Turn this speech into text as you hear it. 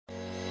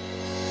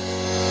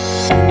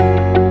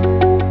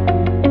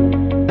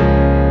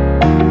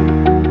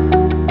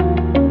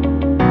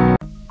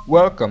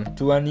Welcome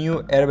to a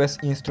new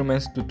Erbessd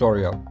Instruments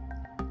tutorial.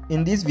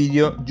 In this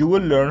video, you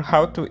will learn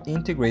how to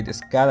integrate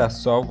SCADA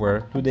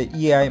software to the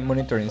EI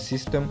monitoring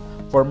system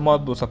for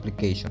Modbus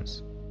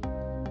applications.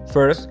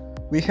 First,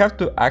 we have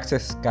to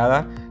access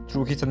SCADA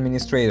through its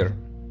administrator.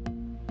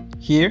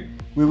 Here,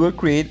 we will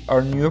create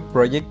our new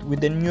project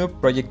with the New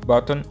Project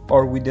button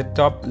or with the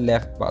top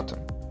left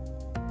button.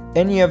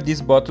 Any of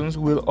these buttons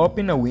will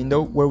open a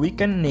window where we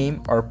can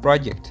name our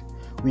project.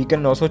 We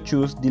can also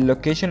choose the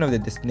location of the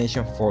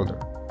destination folder.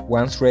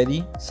 Once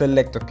ready,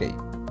 select OK.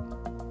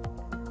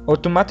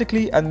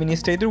 Automatically,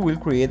 administrator will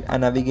create a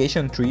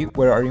navigation tree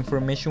where our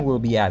information will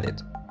be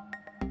added.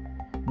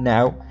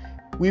 Now,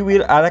 we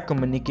will add a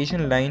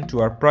communication line to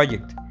our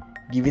project,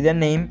 give it a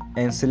name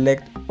and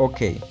select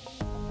OK.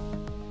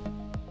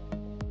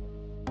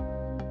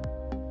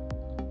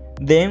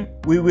 Then,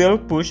 we will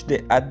push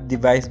the Add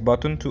Device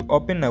button to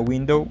open a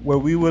window where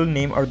we will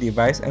name our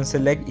device and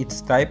select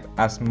its type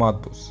as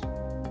Modbus.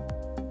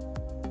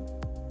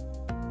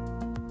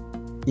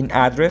 In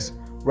address,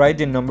 write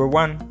the number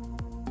 1.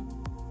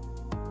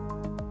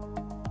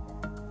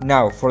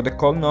 Now, for the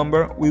call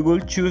number, we will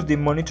choose the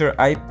monitor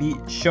IP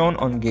shown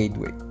on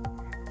gateway.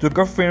 To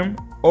confirm,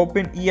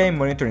 open EI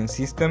monitoring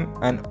system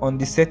and on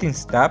the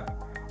Settings tab,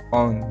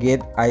 on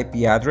Get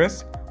IP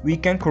address, we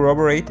can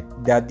corroborate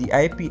that the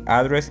IP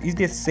address is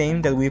the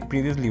same that we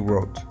previously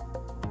wrote.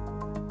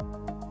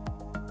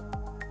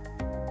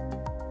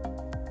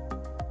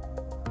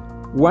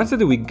 Once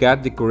that we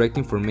got the correct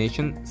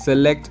information,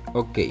 select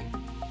OK.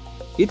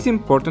 It's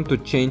important to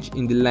change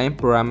in the line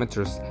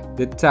parameters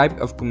the type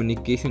of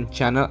communication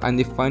channel and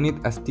define it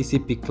as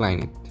TCP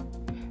client.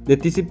 The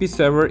TCP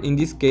server in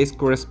this case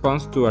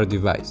corresponds to our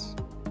device.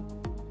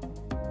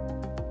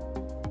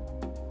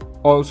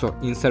 Also,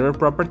 in server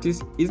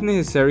properties, it's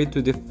necessary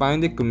to define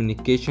the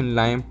communication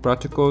line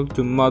protocol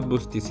to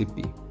Modbus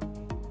TCP.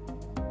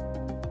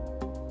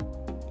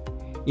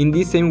 In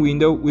this same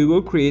window, we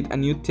will create a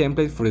new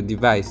template for the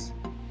device.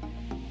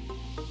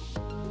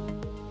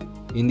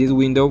 In this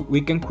window, we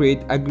can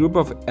create a group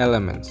of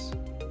elements.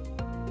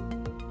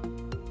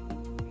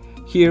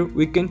 Here,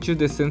 we can choose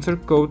the sensor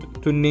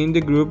code to name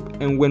the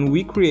group, and when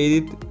we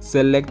create it,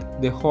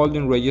 select the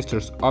holding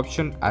registers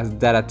option as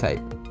data type.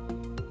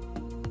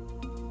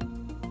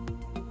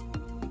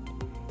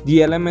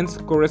 The elements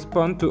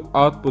correspond to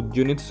output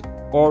units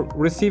or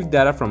receive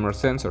data from our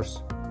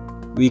sensors.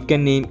 We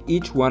can name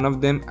each one of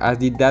them as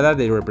the data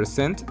they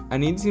represent,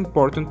 and it is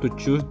important to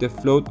choose the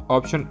float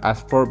option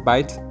as 4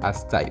 bytes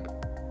as type.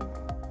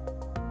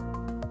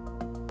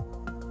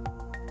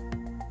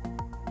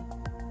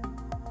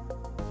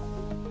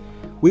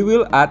 We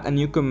will add a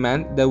new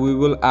command that we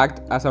will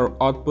act as our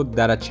output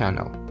data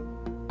channel.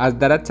 As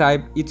data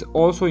type, it's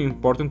also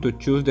important to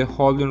choose the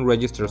holding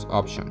registers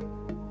option.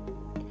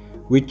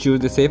 We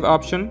choose the save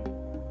option,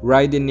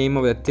 write the name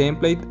of the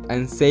template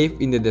and save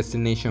in the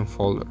destination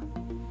folder.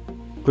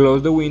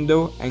 Close the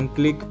window and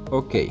click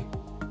OK.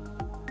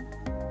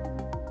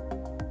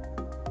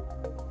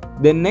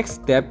 The next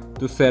step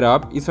to set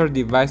up is our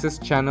device's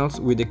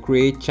channels with the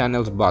Create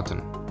Channels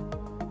button.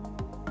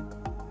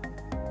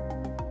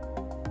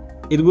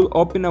 It will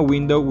open a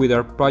window with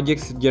our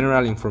project's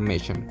general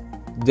information.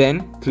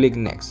 Then click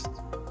Next.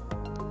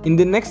 In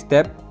the next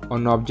step,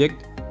 on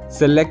Object,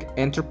 select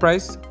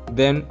Enterprise,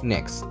 then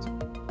Next.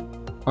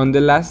 On the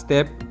last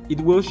step,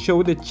 it will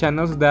show the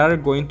channels that are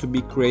going to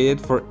be created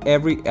for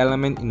every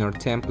element in our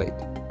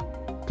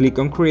template. Click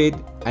on Create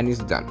and it's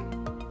done.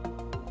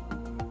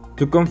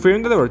 To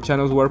confirm that our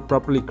channels were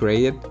properly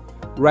created,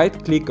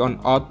 right-click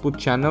on Output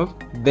Channel,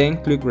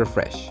 then click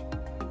Refresh.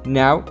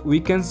 Now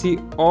we can see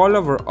all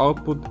of our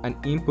output and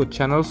input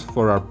channels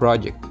for our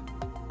project.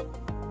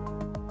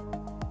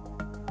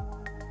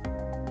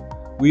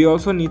 We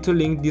also need to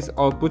link these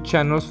output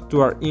channels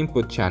to our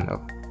input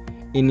channel.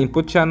 In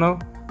input channel,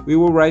 we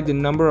will write the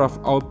number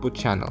of output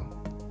channel.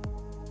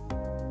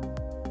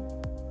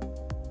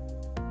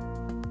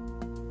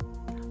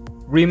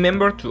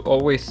 Remember to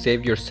always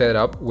save your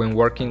setup when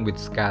working with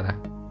SCADA.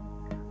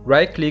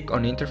 Right-click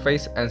on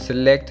Interface and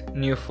select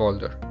New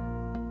Folder.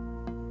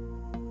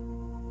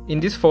 In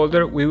this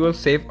folder, we will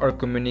save our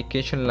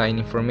communication line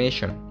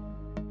information.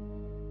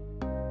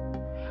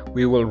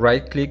 We will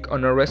right-click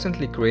on a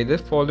recently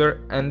created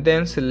folder and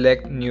then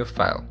select New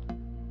File.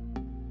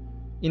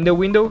 In the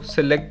window,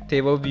 select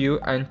Table View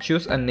and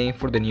choose a name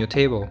for the new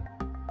table.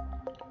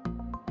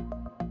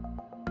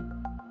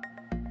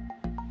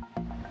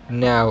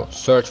 Now,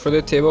 search for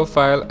the table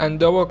file and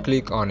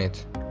double-click on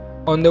it.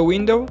 On the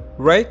window,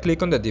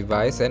 right-click on the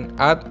device and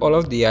add all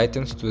of the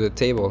items to the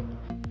table.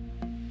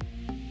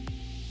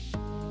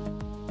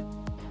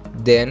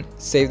 Then,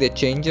 save the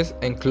changes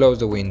and close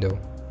the window.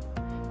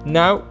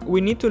 Now,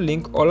 we need to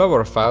link all of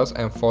our files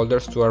and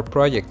folders to our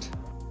project.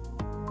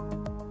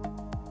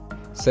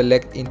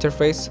 Select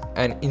Interface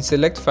and in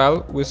Select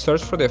File, we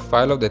search for the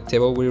file of the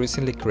table we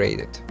recently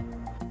created.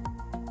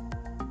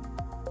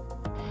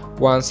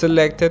 Once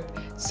selected,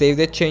 save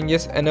the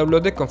changes and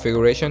upload the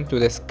configuration to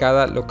the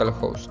SCADA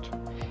localhost.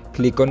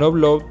 Click on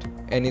Upload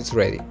and it's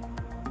ready.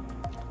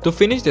 To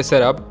finish the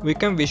setup, we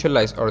can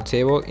visualize our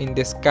table in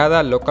the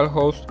SCADA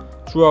localhost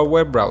through our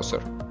web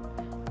browser.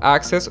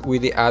 Access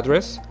with the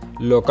address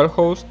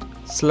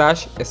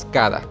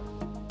localhost/SCADA.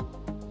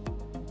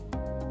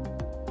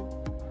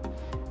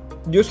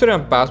 User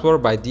and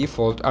password by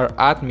default are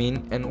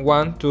admin and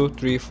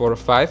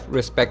 12345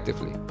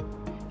 respectively.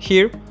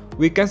 Here,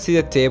 we can see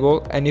the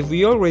table, and if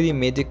we already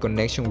made the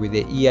connection with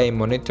the EI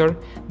monitor,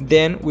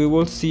 then we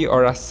will see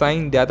our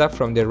assigned data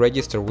from the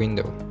register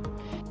window.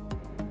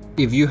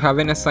 If you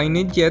haven't assigned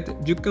it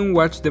yet, you can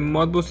watch the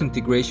Modbus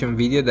integration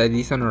video that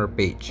is on our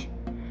page.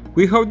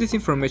 We hope this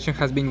information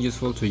has been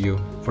useful to you.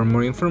 For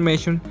more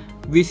information,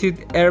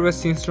 visit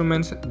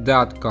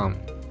erbessdinstruments.com.